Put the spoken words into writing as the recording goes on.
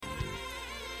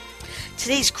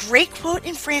Today's great quote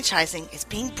in franchising is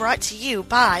being brought to you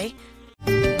by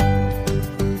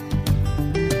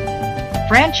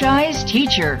Franchise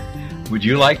Teacher. Would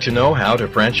you like to know how to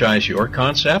franchise your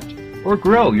concept or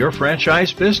grow your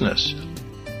franchise business?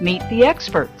 Meet the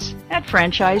experts at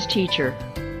Franchise Teacher.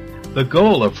 The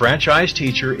goal of Franchise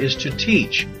Teacher is to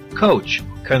teach, coach,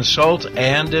 consult,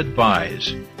 and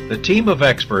advise. The team of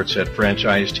experts at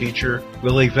Franchise Teacher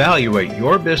will evaluate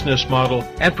your business model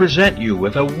and present you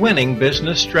with a winning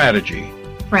business strategy.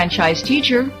 Franchise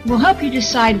Teacher will help you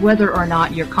decide whether or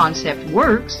not your concept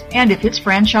works and if it's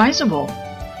franchisable.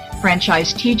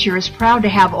 Franchise Teacher is proud to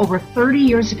have over 30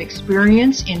 years of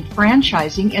experience in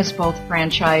franchising as both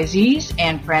franchisees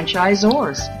and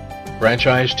franchisors.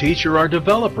 Franchise Teacher are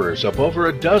developers of over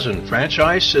a dozen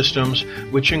franchise systems,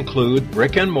 which include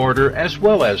brick and mortar as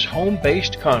well as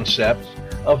home-based concepts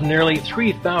of nearly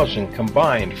 3,000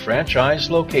 combined franchise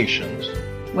locations.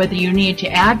 Whether you need to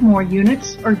add more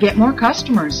units or get more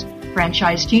customers,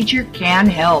 Franchise Teacher can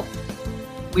help.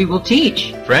 We will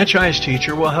teach. Franchise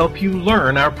Teacher will help you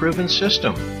learn our proven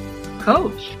system.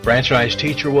 Coach. Franchise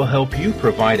Teacher will help you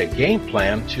provide a game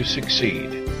plan to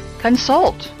succeed.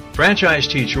 Consult. Franchise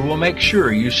Teacher will make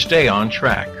sure you stay on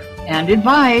track. And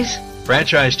advise.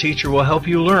 Franchise Teacher will help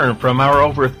you learn from our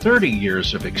over 30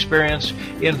 years of experience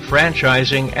in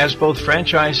franchising as both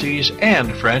franchisees and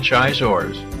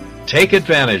franchisors. Take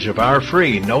advantage of our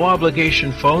free,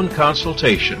 no-obligation phone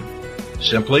consultation.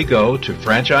 Simply go to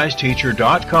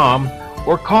franchiseteacher.com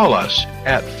or call us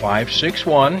at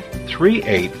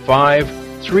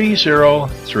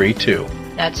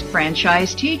 561-385-3032. That's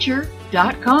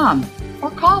franchiseteacher.com. Or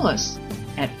call us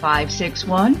at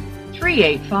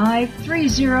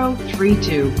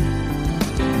 561-385-3032.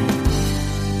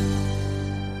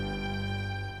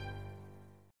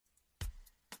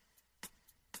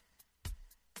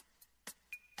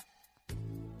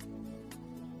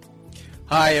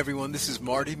 Hi everyone, this is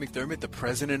Marty McDermott, the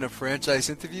president of Franchise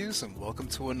Interviews, and welcome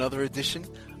to another edition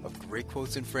of Great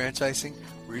Quotes in Franchising,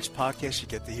 where each podcast you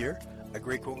get to hear a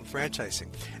great quote in franchising.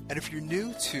 And if you're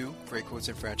new to Great Quotes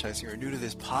in Franchising or new to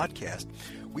this podcast,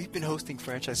 we've been hosting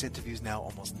franchise interviews now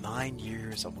almost 9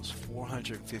 years, almost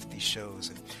 450 shows.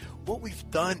 And what we've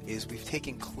done is we've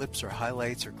taken clips or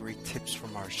highlights or great tips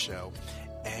from our show,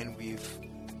 and we've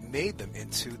made them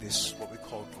into this, what we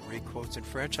call Great Quotes in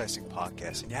Franchising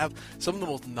podcast. And you have some of the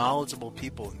most knowledgeable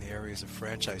people in the areas of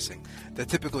franchising that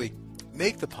typically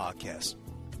make the podcast.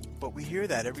 But we hear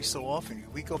that every so often.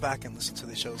 We go back and listen to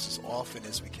the shows as often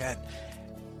as we can,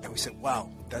 and we say,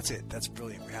 wow, that's it. That's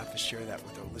brilliant. We have to share that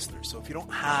with our listeners. So if you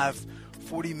don't have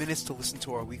 40 minutes to listen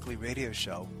to our weekly radio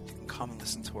show, you can come and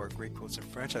listen to our Great Quotes in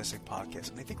Franchising podcast.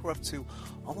 And I think we're up to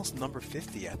almost number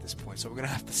 50 at this point, so we're going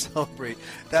to have to celebrate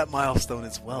that milestone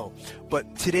as well.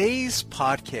 But today's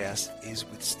podcast is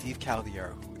with Steve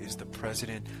Calidiera, who is the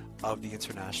president of the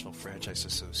International Franchise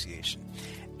Association.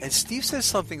 And Steve says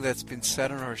something that's been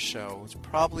said on our show. It's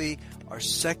probably our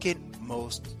second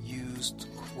most used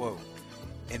quote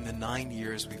in the 9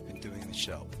 years we've been doing the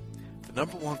show. The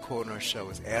number one quote on our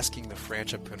show is asking the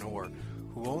franchipreneur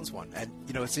who owns one. And,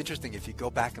 you know, it's interesting. If you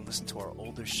go back and listen to our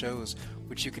older shows,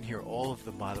 which you can hear all of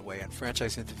them, by the way, on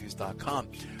franchiseinterviews.com,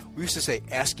 we used to say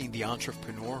asking the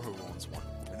entrepreneur who owns one.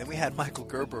 And then we had Michael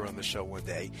Gerber on the show one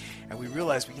day, and we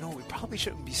realized, we probably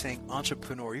shouldn't be saying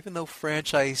entrepreneur. Even though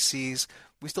franchisees,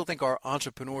 we still think our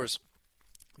entrepreneurs,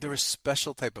 they're a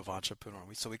special type of entrepreneur.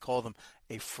 So we call them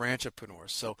a franchipreneur.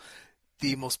 So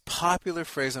the most popular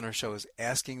phrase on our show is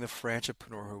asking the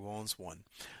franchipreneur who owns one.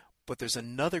 But there's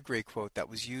another great quote that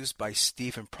was used by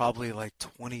Steve and probably like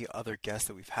 20 other guests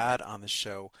that we've had on the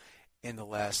show in the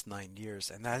last 9 years,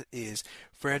 and that is,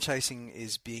 franchising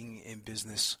is being in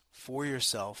business for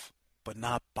yourself, but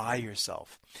not by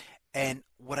yourself. And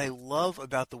what I love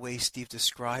about the way Steve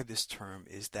described this term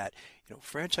is that,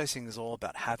 franchising is all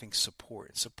about having support.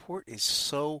 And support is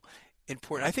so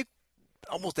important. I think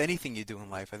almost anything you do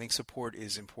in life, I think support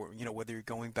is important, whether you're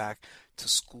going back to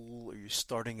school or you're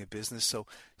starting a business. So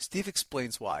Steve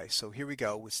explains why. So here we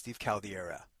go with Steve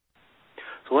Calidiera.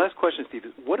 So last question, Steve,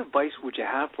 is what advice would you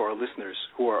have for our listeners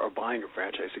who are buying a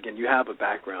franchise? Again, you have a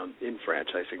background in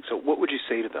franchising, so what would you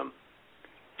say to them?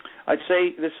 I'd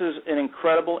say this is an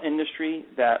incredible industry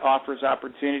that offers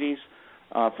opportunities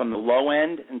from the low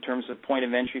end in terms of point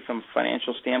of entry from a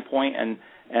financial standpoint and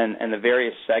the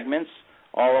various segments,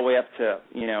 all the way up to,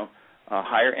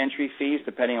 higher entry fees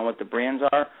depending on what the brands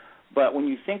are. But when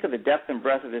you think of the depth and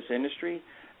breadth of this industry,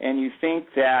 and you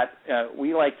think that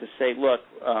we like to say, look,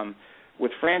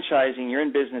 with franchising, you're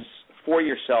in business for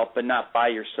yourself but not by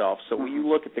yourself. So when you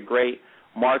look at the great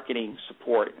marketing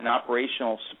support and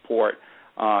operational support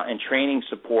and training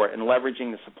support and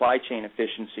leveraging the supply chain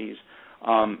efficiencies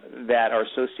that are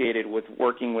associated with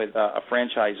working with a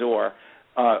franchisor,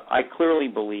 I clearly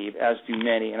believe, as do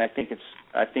many, and I think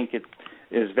it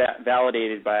is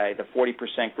validated by the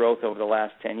 40% growth over the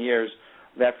last 10 years,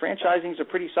 that franchising is a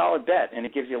pretty solid bet, and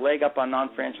it gives you a leg up on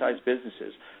non-franchise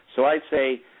businesses. So I'd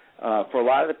say for a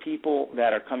lot of the people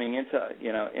that are coming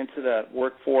into the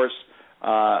workforce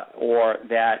or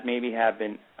that maybe have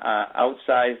been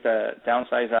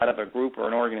downsized out of a group or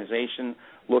an organization,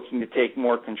 looking to take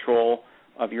more control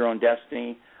of your own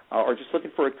destiny, or just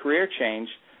looking for a career change,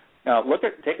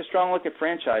 take a strong look at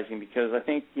franchising, because I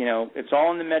think it's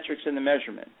all in the metrics and the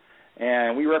measurement.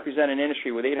 And we represent an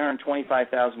industry with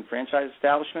 825,000 franchise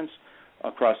establishments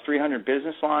across 300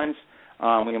 business lines.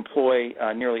 We employ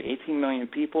nearly 18 million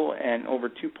people and over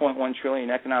 2.1 trillion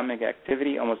in economic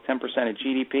activity, almost 10% of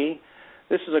GDP.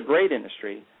 This is a great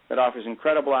industry that offers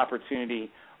incredible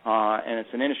opportunity, and it's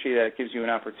an industry that gives you an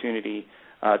opportunity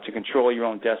to control your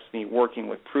own destiny, working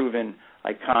with proven,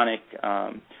 iconic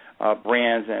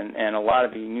brands, and a lot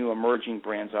of the new emerging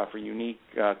brands offer unique,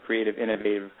 creative,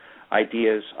 innovative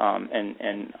ideas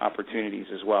and opportunities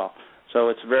as well. So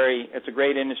it's a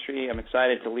great industry. I'm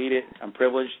excited to lead it. I'm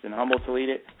privileged and humbled to lead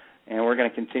it, and we're going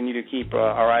to continue to keep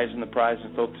our eyes on the prize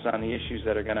and focus on the issues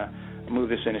that are going to move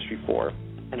this industry forward.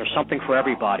 And there's something for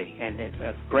everybody, and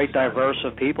a great diverse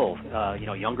of people,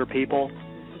 younger people.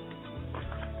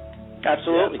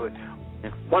 Absolutely. I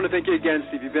want to thank you again,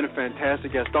 Steve. You've been a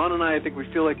fantastic guest. Don and I think we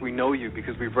feel like we know you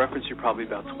because we've referenced you probably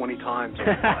about 20 times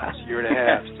over the last year and a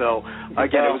half. So,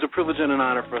 again, it was a privilege and an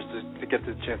honor for us to get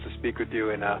the chance to speak with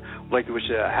you, and we'd like to wish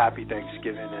you a happy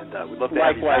Thanksgiving, and we'd love to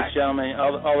have you back. Likewise, gentlemen.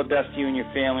 All the best to you and your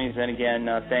families, and again,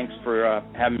 thanks for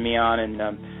having me on and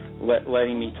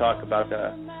letting me talk about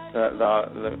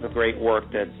the great work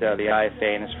that the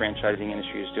IFA and this franchising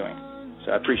industry is doing.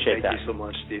 So I appreciate that. Thank you so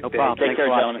much, Steve. No problem. Take care,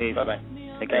 gentlemen. Steve. Bye-bye.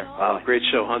 Take care. Wow, great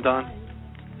show, huh, Don?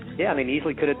 Yeah,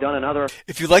 easily could have done another.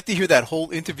 If you'd like to hear that whole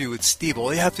interview with Steve,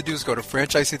 all you have to do is go to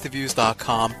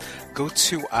franchiseinterviews.com, go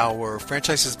to our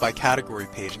franchises by category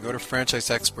page, and go to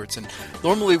franchise experts. And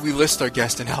normally we list our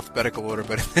guests in alphabetical order,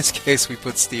 but in this case we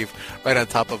put Steve right on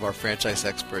top of our franchise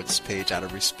experts page out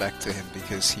of respect to him,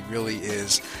 because he really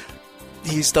is.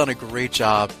 He's done a great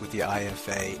job with the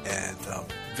IFA and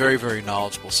very, very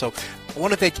knowledgeable. So I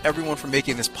want to thank everyone for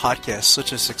making this podcast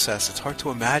such a success. It's hard to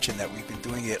imagine that we've been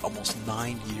doing it almost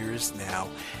 9 years now.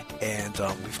 And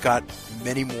we've got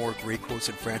many more great quotes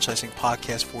and franchising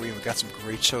podcasts for you. We've got some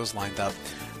great shows lined up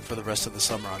for the rest of the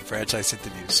summer on franchise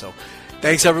interviews. So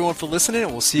thanks, everyone, for listening,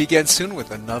 and we'll see you again soon with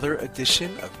another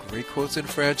edition of Great Quotes in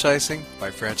Franchising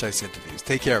by Franchise Interviews.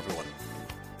 Take care, everyone.